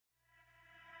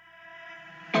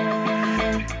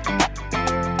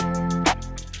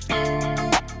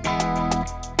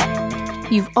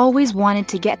You've always wanted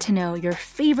to get to know your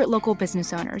favorite local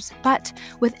business owners, but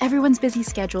with everyone's busy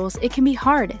schedules, it can be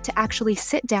hard to actually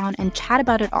sit down and chat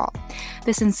about it all.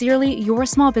 The Sincerely Your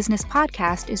Small Business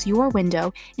podcast is your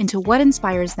window into what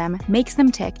inspires them, makes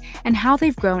them tick, and how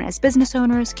they've grown as business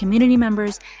owners, community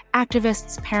members,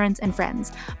 activists, parents, and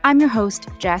friends. I'm your host,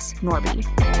 Jess Norby.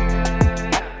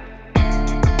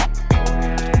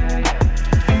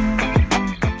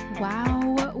 Wow.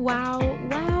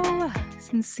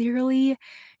 Sincerely,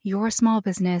 Your Small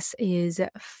Business is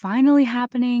finally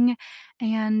happening,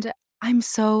 and I'm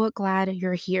so glad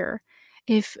you're here.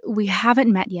 If we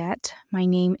haven't met yet, my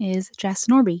name is Jess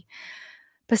Norby.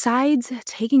 Besides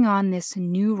taking on this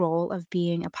new role of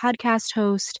being a podcast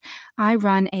host, I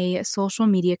run a social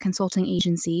media consulting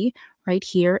agency right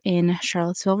here in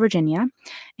Charlottesville, Virginia,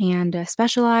 and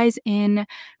specialize in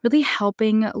really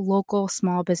helping local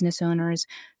small business owners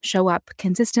show up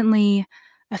consistently,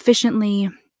 efficiently,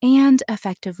 and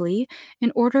effectively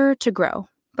in order to grow.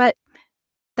 But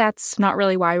that's not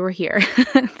really why we're here.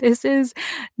 This is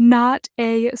not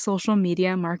a social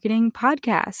media marketing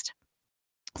podcast.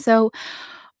 So,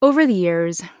 over the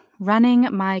years, running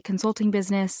my consulting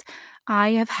business, I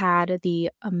have had the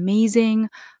amazing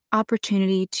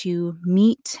opportunity to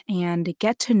meet and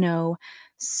get to know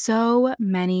so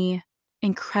many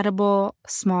incredible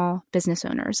small business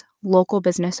owners, local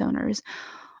business owners,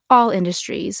 all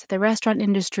industries, the restaurant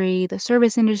industry, the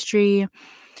service industry.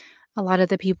 A lot of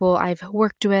the people I've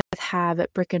worked with have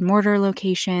brick and mortar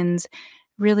locations,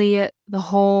 really the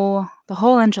whole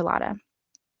enchilada.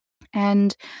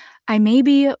 And I may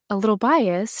be a little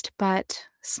biased, but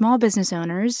small business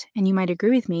owners, and you might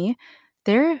agree with me,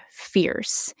 they're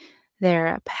fierce.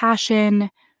 Their passion,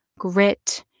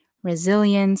 grit,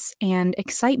 resilience, and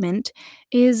excitement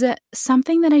is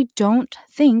something that I don't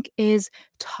think is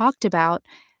talked about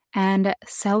and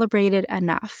celebrated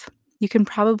enough. You can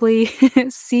probably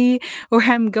see where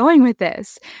I'm going with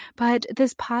this, but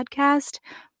this podcast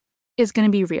is going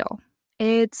to be real.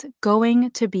 It's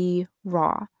going to be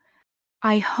raw.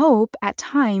 I hope at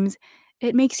times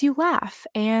it makes you laugh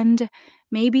and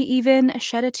maybe even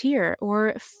shed a tear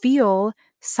or feel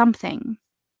something.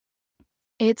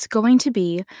 It's going to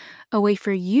be a way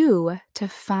for you to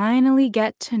finally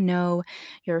get to know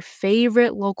your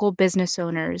favorite local business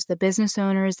owners, the business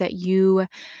owners that you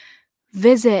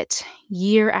visit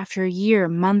year after year,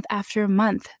 month after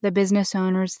month, the business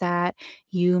owners that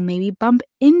you maybe bump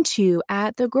into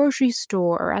at the grocery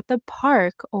store or at the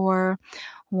park or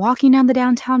walking down the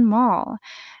downtown mall.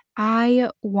 I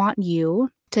want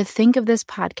you to think of this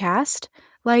podcast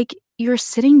like you're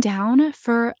sitting down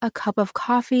for a cup of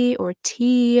coffee or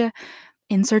tea,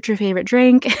 insert your favorite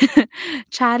drink,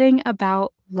 chatting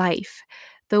about life,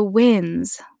 the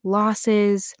wins,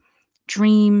 losses,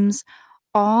 dreams,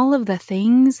 all of the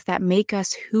things that make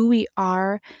us who we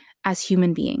are as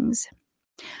human beings.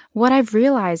 What I've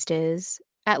realized is,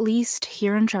 at least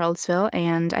here in Charlottesville,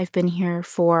 and I've been here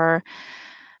for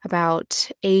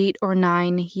about 8 or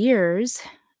 9 years,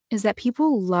 is that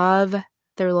people love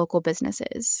their local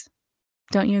businesses.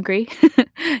 Don't you agree?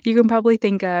 You can probably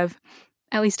think of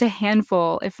at least a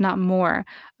handful, if not more,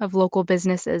 of local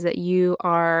businesses that you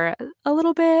are a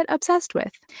little bit obsessed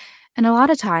with. And a lot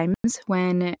of times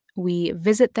when we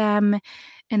visit them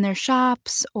in their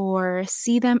shops or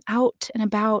see them out and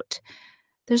about,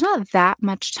 there's not that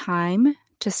much time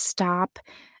to stop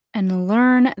and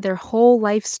learn their whole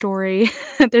life story.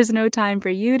 There's no time for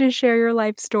you to share your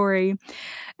life story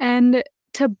and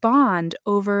to bond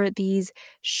over these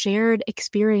shared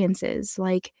experiences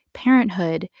like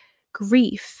parenthood,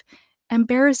 grief,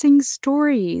 embarrassing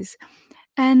stories.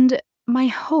 And my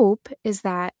hope is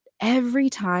that every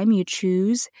time you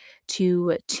choose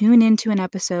to tune into an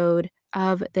episode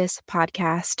of this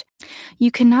podcast,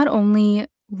 you can not only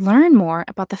learn more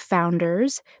about the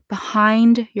founders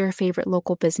behind your favorite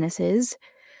local businesses,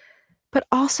 but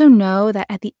also know that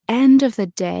at the end of the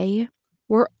day,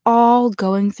 we're all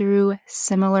going through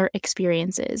similar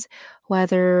experiences,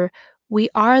 whether we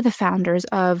are the founders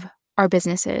of our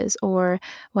businesses or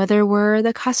whether we're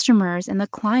the customers and the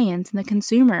clients and the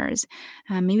consumers.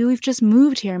 Maybe we've just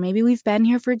moved here. Maybe we've been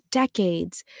here for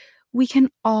decades. We can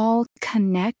all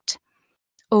connect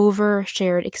over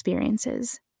shared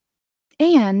experiences.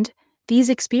 And these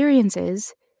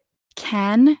experiences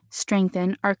can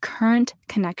strengthen our current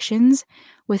connections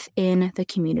within the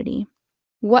community.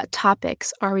 What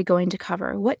topics are we going to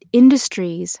cover? What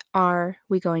industries are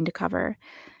we going to cover?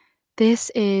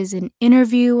 This is an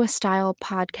interview-style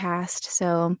podcast,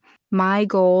 so my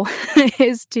goal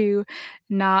is to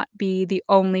not be the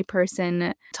only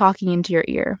person talking into your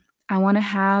ear. I want to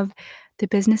have the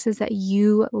businesses that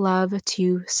you love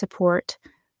to support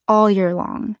all year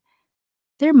long.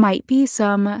 There might be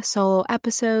some solo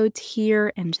episodes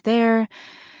here and there.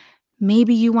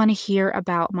 Maybe you want to hear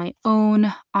about my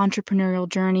own entrepreneurial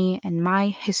journey and my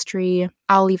history.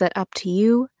 I'll leave that up to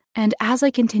you. And as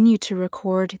I continue to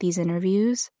record these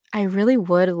interviews, I really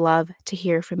would love to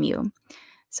hear from you.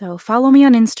 So follow me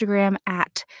on Instagram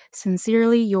at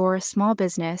Sincerely Your Small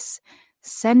Business.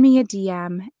 Send me a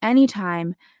DM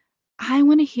anytime. I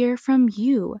want to hear from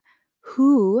you.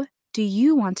 Who do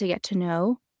you want to get to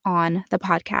know on the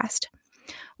podcast?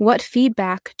 What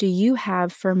feedback do you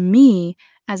have for me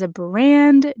as a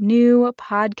brand new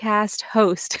podcast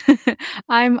host?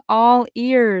 I'm all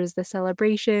ears. The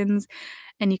celebrations,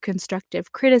 any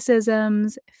constructive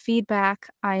criticisms, feedback,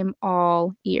 I'm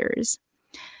all ears.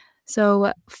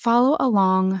 So follow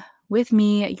along with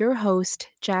me, your host,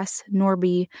 Jess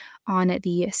Norby, on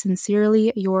the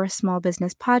Sincerely Your Small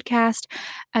Business podcast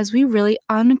as we really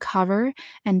uncover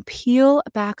and peel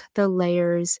back the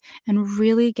layers and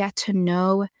really get to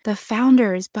know the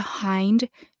founders behind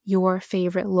your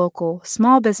favorite local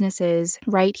small businesses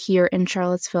right here in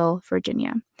Charlottesville,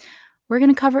 Virginia. We're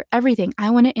going to cover everything.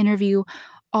 I want to interview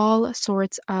all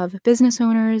sorts of business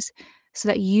owners so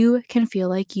that you can feel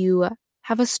like you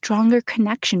have a stronger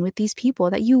connection with these people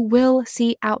that you will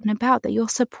see out and about, that you'll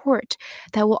support,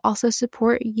 that will also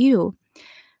support you.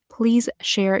 Please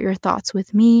share your thoughts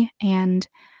with me, and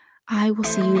I will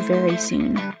see you very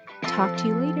soon. Talk to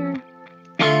you later.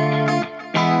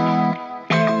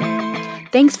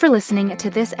 Thanks for listening to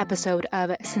this episode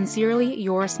of Sincerely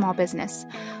Your Small Business.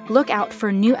 Look out for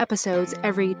new episodes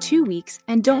every 2 weeks,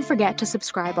 and don't forget to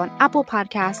subscribe on Apple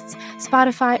Podcasts,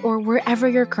 Spotify, or wherever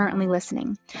you're currently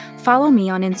listening. Follow me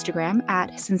on Instagram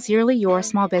at Sincerely Your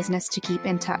Small Business to keep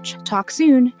in touch. Talk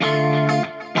soon.